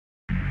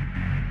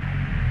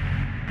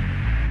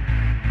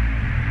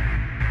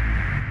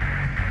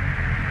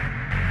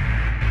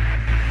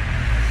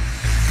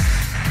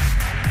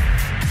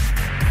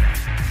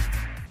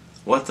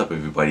What's up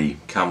everybody?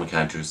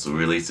 Comic-Con just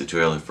released a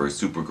trailer for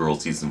Supergirl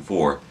Season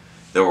 4.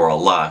 There were a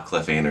lot of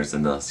cliffhangers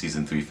in the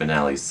Season 3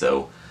 finale,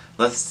 so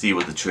let's see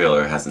what the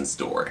trailer has in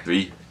store.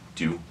 3,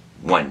 2,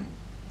 1.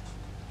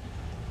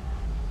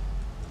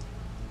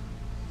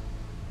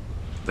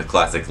 The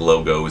classic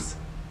logos.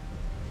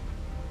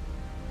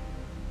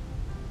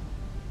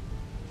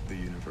 The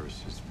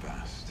universe is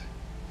vast.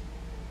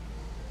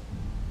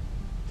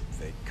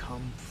 They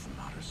come from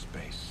outer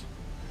space.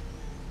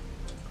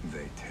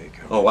 They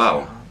take over wow.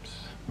 jobs,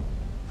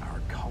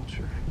 our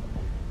culture.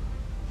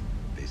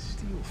 They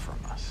steal from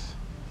us.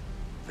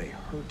 They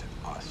hurt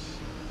us.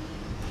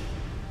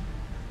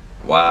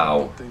 Wow.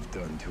 What they've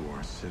done to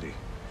our city,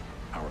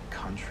 our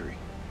country,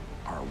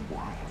 our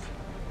world.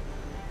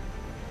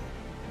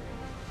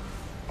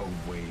 A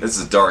wave This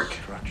is dark. of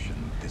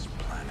destruction this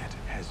planet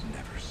has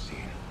never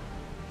seen.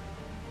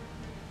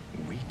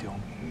 We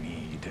don't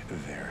need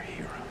their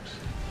heroes.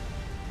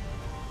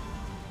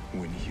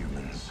 When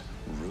humans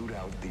root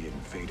out the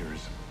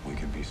invaders, we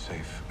can be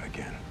safe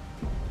again.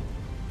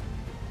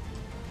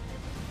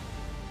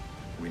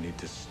 We need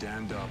to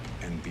stand up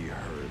and be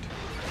heard.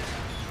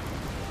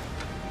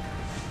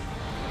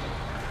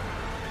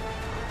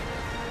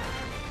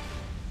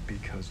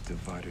 Because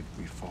divided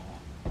we fall.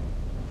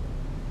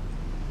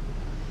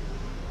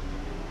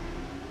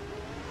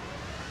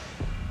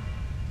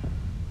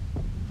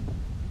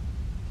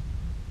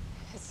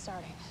 It's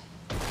starting.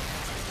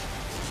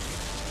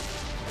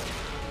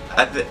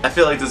 I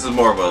feel like this is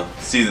more of a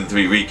Season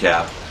 3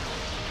 recap.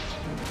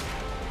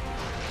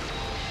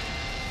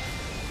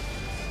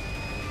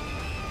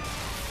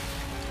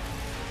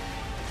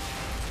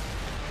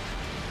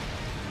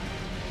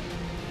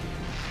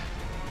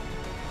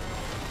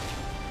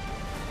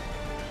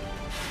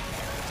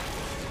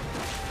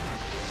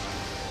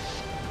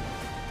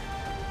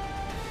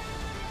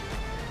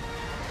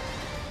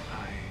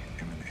 I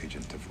am an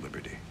agent of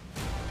liberty.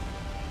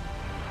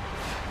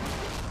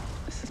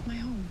 This is my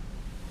home.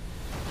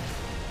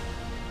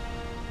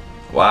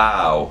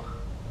 Wow.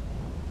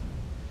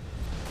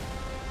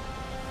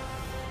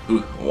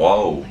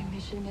 Whoa. My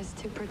mission is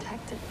to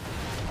protect it.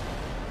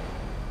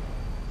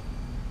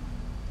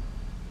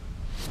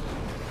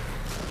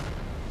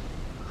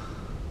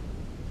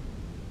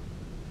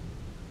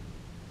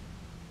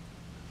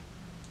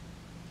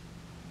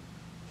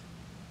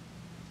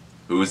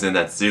 Who's in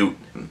that suit?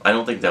 I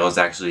don't think that was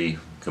actually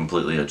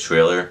completely a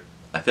trailer.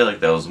 I feel like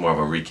that was more of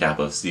a recap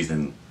of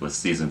Season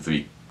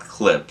 3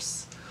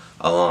 clips,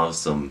 along with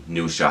some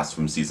new shots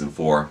from Season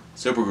 4.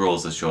 Supergirl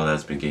is a show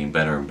that's been getting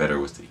better and better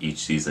with each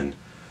season,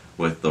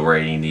 with the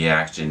writing, the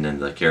action,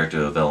 and the character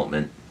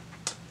development.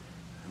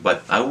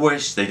 But I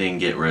wish they didn't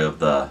get rid of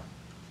the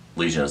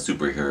Legion of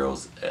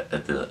Superheroes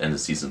at the end of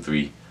Season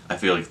 3. I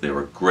feel like they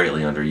were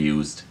greatly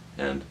underused,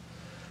 and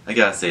I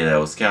gotta say that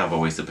was kind of a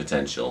waste of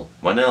potential.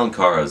 Manel and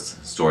Kara's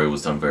story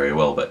was done very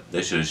well, but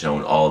they should have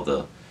shown all of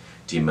the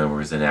team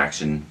members in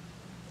action.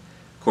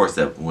 Of course,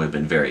 that would have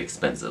been very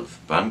expensive,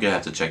 but I'm gonna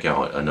have to check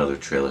out another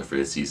trailer for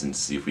this season to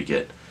see if we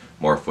get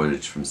more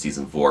footage from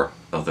Season 4.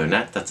 Other than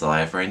that, that's all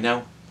I have for right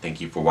now.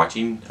 Thank you for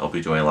watching. I'll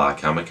be doing a lot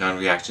of Comic-Con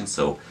reactions,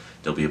 so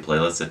there'll be a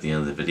playlist at the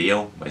end of the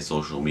video. My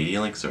social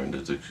media links are in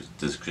the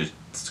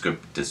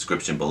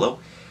description below,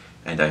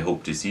 and I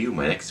hope to see you in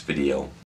my next video.